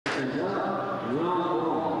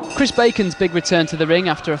Chris Bacon's big return to the ring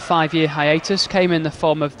after a 5-year hiatus came in the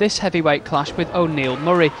form of this heavyweight clash with O'Neill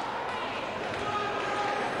Murray.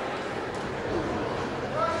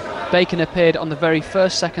 Bacon appeared on the very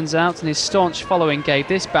first seconds out, and his staunch following gave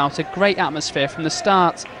this bout a great atmosphere from the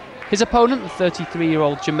start. His opponent, the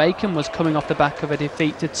 33-year-old Jamaican, was coming off the back of a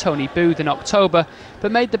defeat to Tony Booth in October,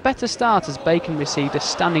 but made the better start as Bacon received a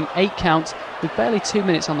standing 8 count with barely 2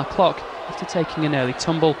 minutes on the clock after taking an early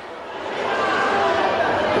tumble.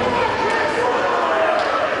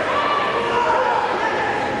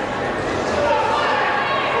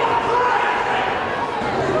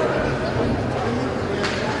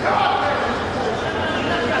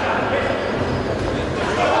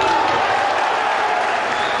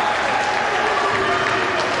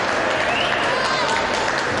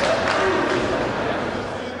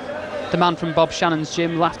 The man from Bob Shannon's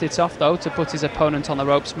gym laughed it off though to put his opponent on the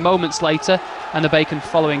ropes moments later, and the Bacon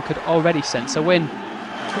following could already sense a win.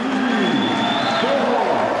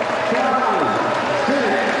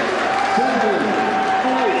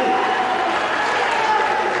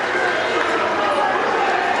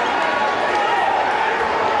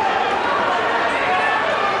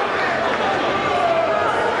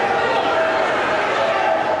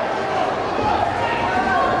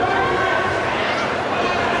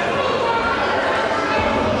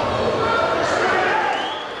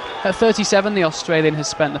 At 37, the Australian has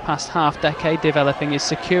spent the past half-decade developing his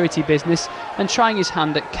security business and trying his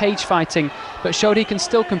hand at cage fighting, but showed he can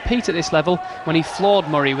still compete at this level when he floored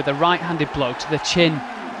Murray with a right-handed blow to the chin.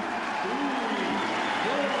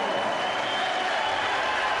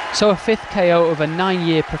 So a 5th KO of a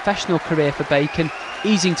 9-year professional career for Bacon,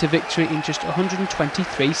 easing to victory in just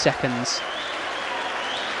 123 seconds.